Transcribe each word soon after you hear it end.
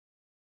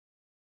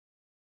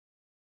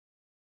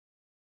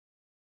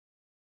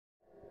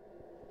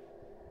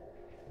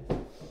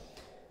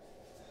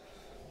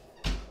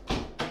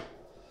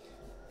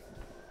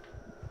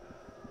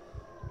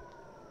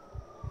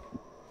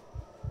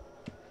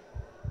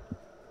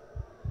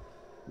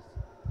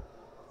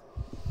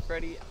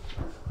Freddie,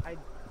 I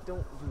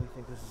don't really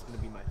think this is gonna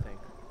be my thing.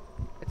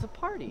 It's a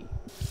party.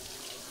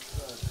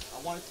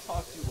 I wanted to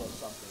talk to you about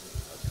something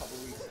a couple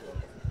weeks ago.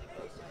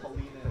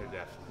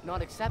 Paulina.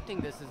 Not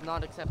accepting this is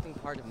not accepting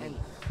part of any.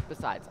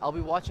 Besides, I'll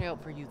be watching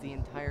out for you the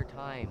entire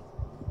time.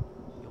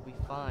 You'll be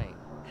fine.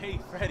 Hey,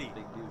 Freddie.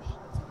 Big douche.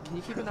 Can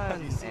you keep an eye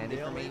on Andy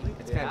for me?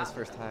 It's kind of his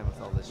first time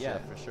with all this shit. Yeah,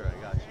 for sure, I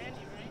got you.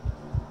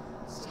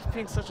 Stop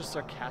being such a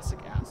sarcastic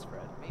ass,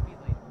 Fred. Maybe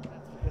later.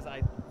 That's because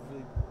I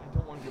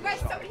don't want to You get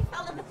guys, shot. somebody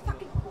fell in the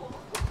fucking pool.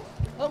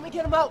 Help me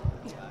get him out!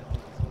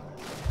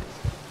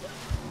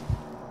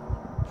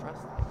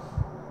 Trust me.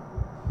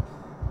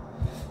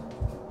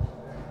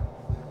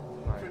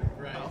 Alright.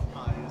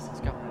 Let's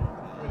go.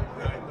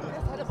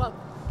 Let's head him up.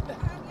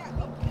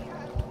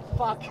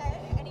 Fuck.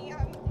 And he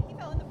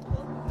fell in the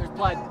pool. There's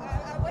blood.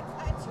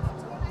 What's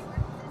 209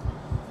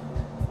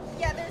 where?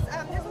 Yeah,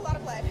 there's a lot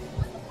of blood.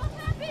 What the fuck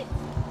happened?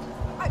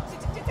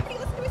 Did somebody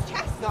listen to his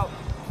chest? No.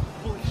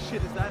 Holy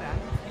shit, is that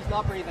Andy? He's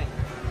not breathing.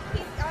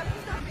 He's not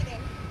breathing.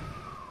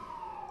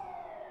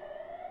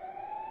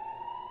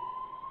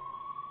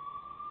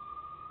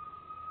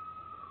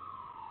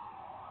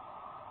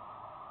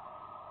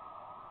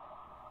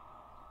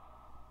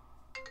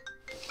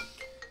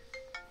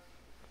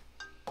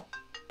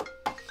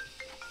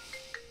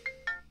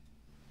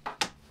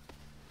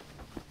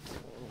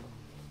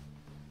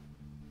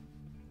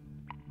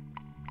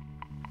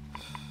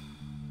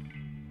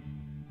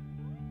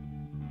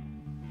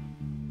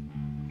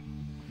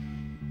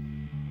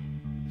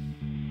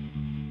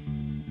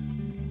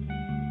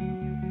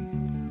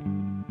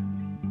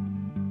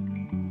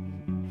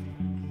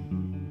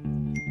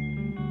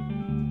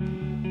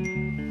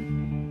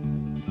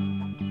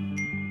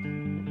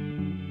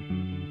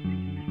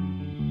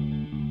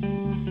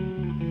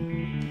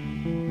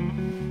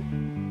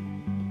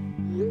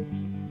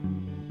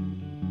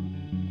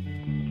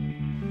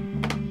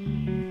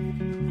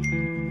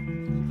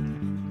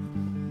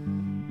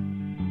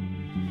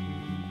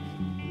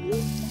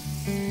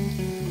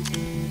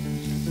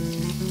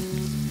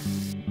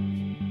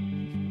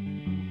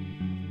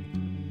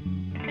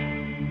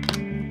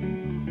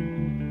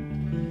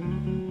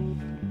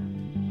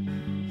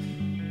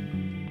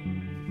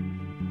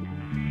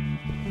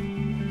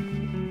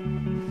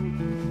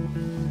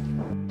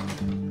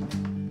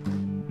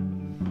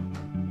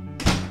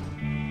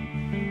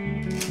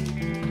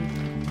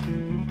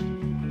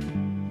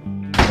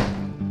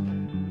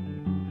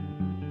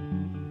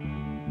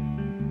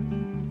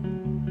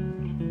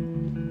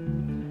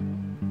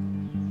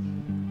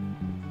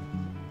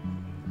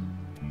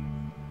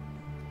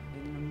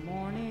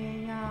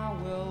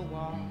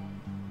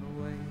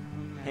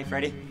 Hey,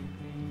 Freddie.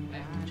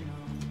 Hey.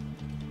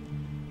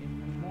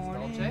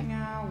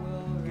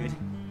 Good.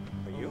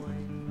 Are you?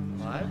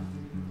 Alive?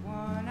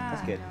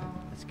 That's good.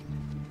 That's good.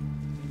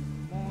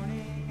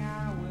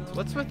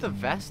 What's with the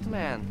vest,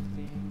 man?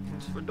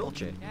 It's for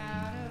Dolce.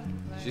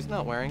 She's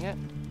not wearing it.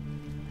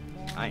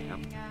 I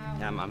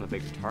am. I'm a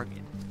bigger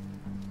target.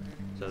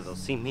 So they'll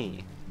see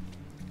me,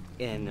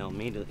 and they'll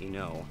immediately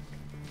know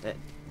that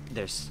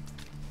there's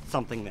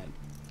something that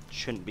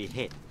shouldn't be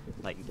hit.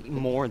 Like,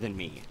 more than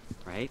me,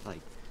 right? Like,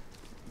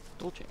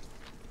 Dolce.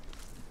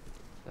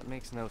 That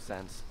makes no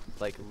sense.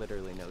 Like,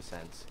 literally no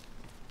sense.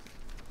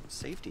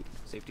 Safety.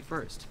 Safety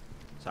first.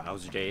 So how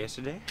was your day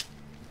yesterday?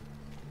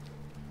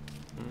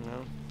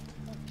 No.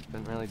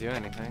 Didn't really do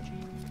anything.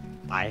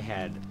 I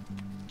had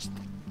just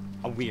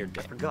a weird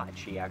day. I forgot.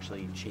 She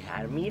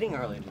had a meeting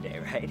earlier today,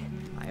 right?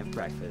 I have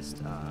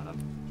breakfast,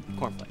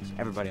 cornflakes.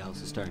 Everybody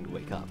else is starting to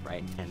wake up,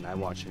 right? And I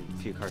watch a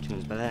few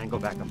cartoons, but then I go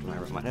back up to my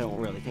room and I don't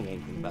really think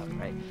anything about it,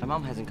 right? My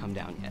mom hasn't come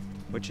down yet,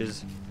 which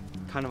is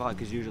kind of odd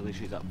because usually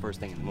she's up first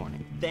thing in the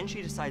morning. Then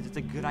she decides it's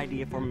a good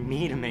idea for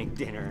me to make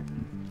dinner.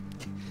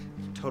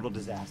 Total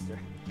disaster.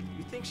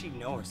 You'd think she'd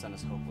know her son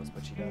is hopeless,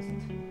 but she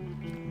doesn't.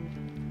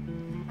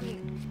 I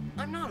mean,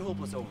 I'm not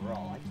hopeless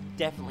overall. I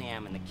definitely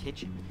am in the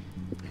kitchen.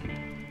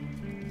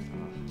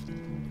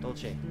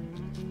 Dolce.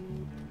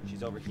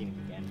 She's overheating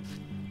again.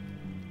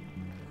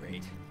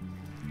 Great.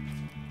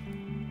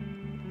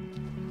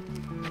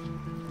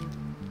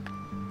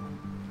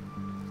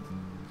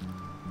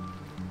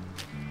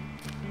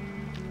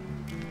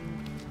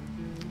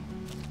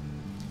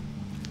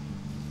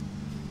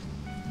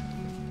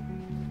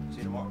 See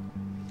you tomorrow?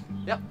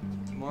 Yep.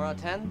 Tomorrow at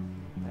 10,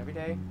 every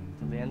day,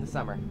 till the end of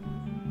summer.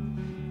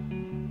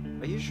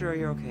 Are you sure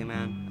you're okay,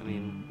 man? I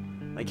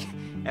mean, like,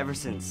 ever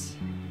since...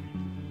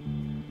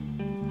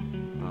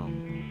 Well,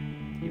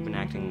 you've been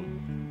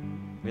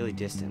acting really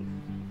distant.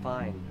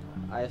 Fine.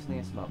 I just need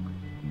a smoke.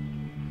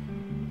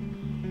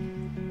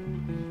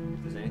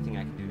 If there's anything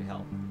I can do to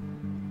help.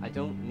 I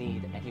don't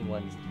need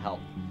anyone's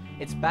help.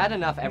 It's bad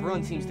enough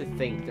everyone seems to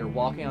think they're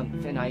walking on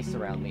thin ice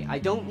around me. I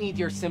don't need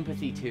your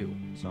sympathy too.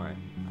 Sorry.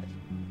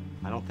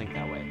 I don't think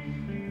that way.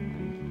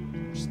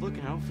 I'm just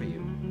looking out for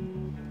you.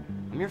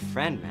 I'm your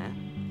friend, man.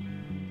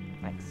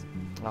 Thanks.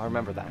 I'll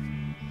remember that.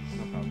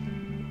 No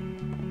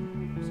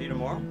problem. See you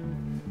tomorrow?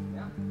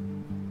 Yeah.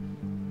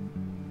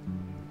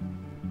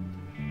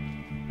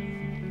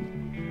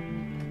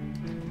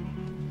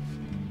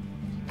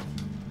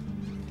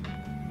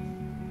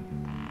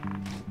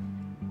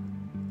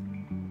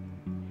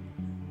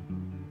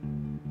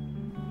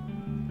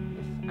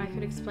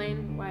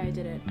 explain why I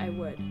did it, I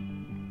would.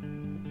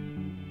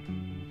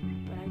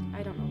 But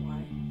I don't know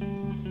why.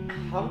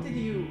 How did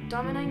you...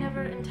 Dom and I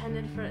never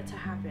intended for it to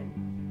happen.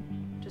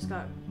 Just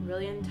got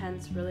really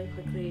intense really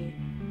quickly,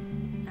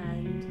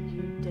 and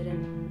you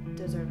didn't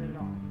deserve it at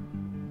all.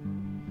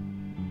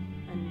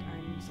 And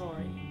I'm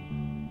sorry.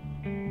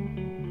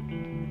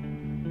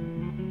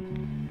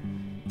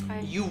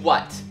 You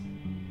what?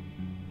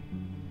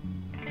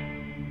 I'm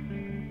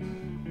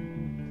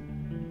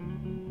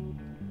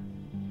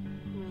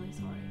really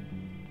sorry.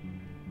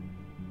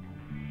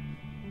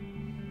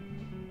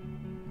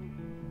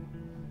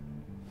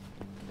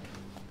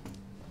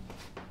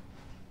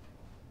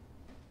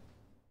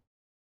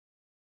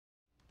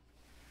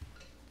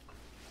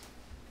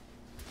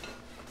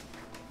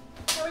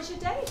 How was your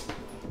day?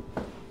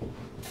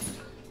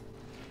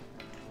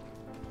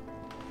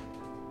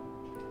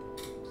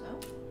 So,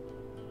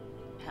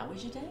 how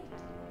was your day?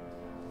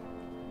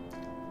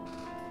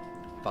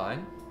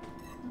 Fine.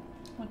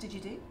 What did you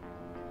do?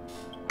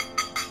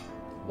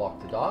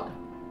 Walk the dog?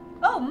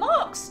 Oh,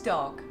 Mark's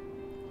dog.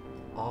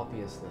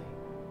 Obviously.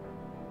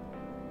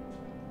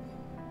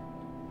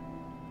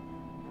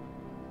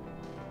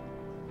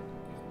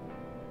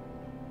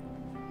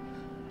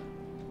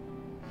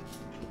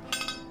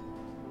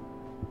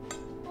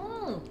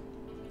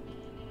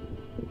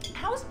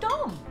 How's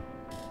Dom?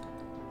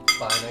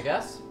 Fine, I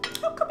guess.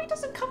 How come he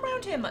doesn't come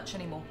round here much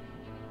anymore?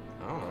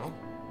 I don't know.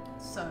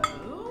 So,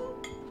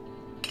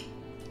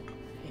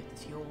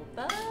 it's your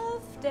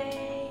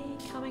birthday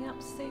coming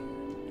up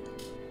soon.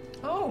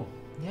 Oh,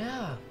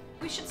 yeah.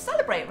 We should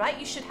celebrate, right?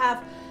 You should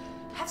have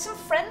some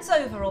friends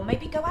over, or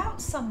maybe go out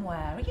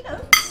somewhere. You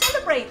know,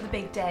 celebrate the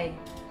big day.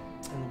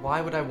 And why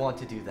would I want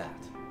to do that?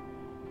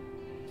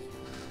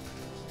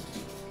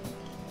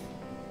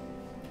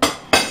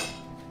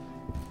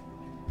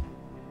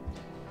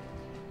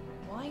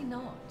 Why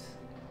not?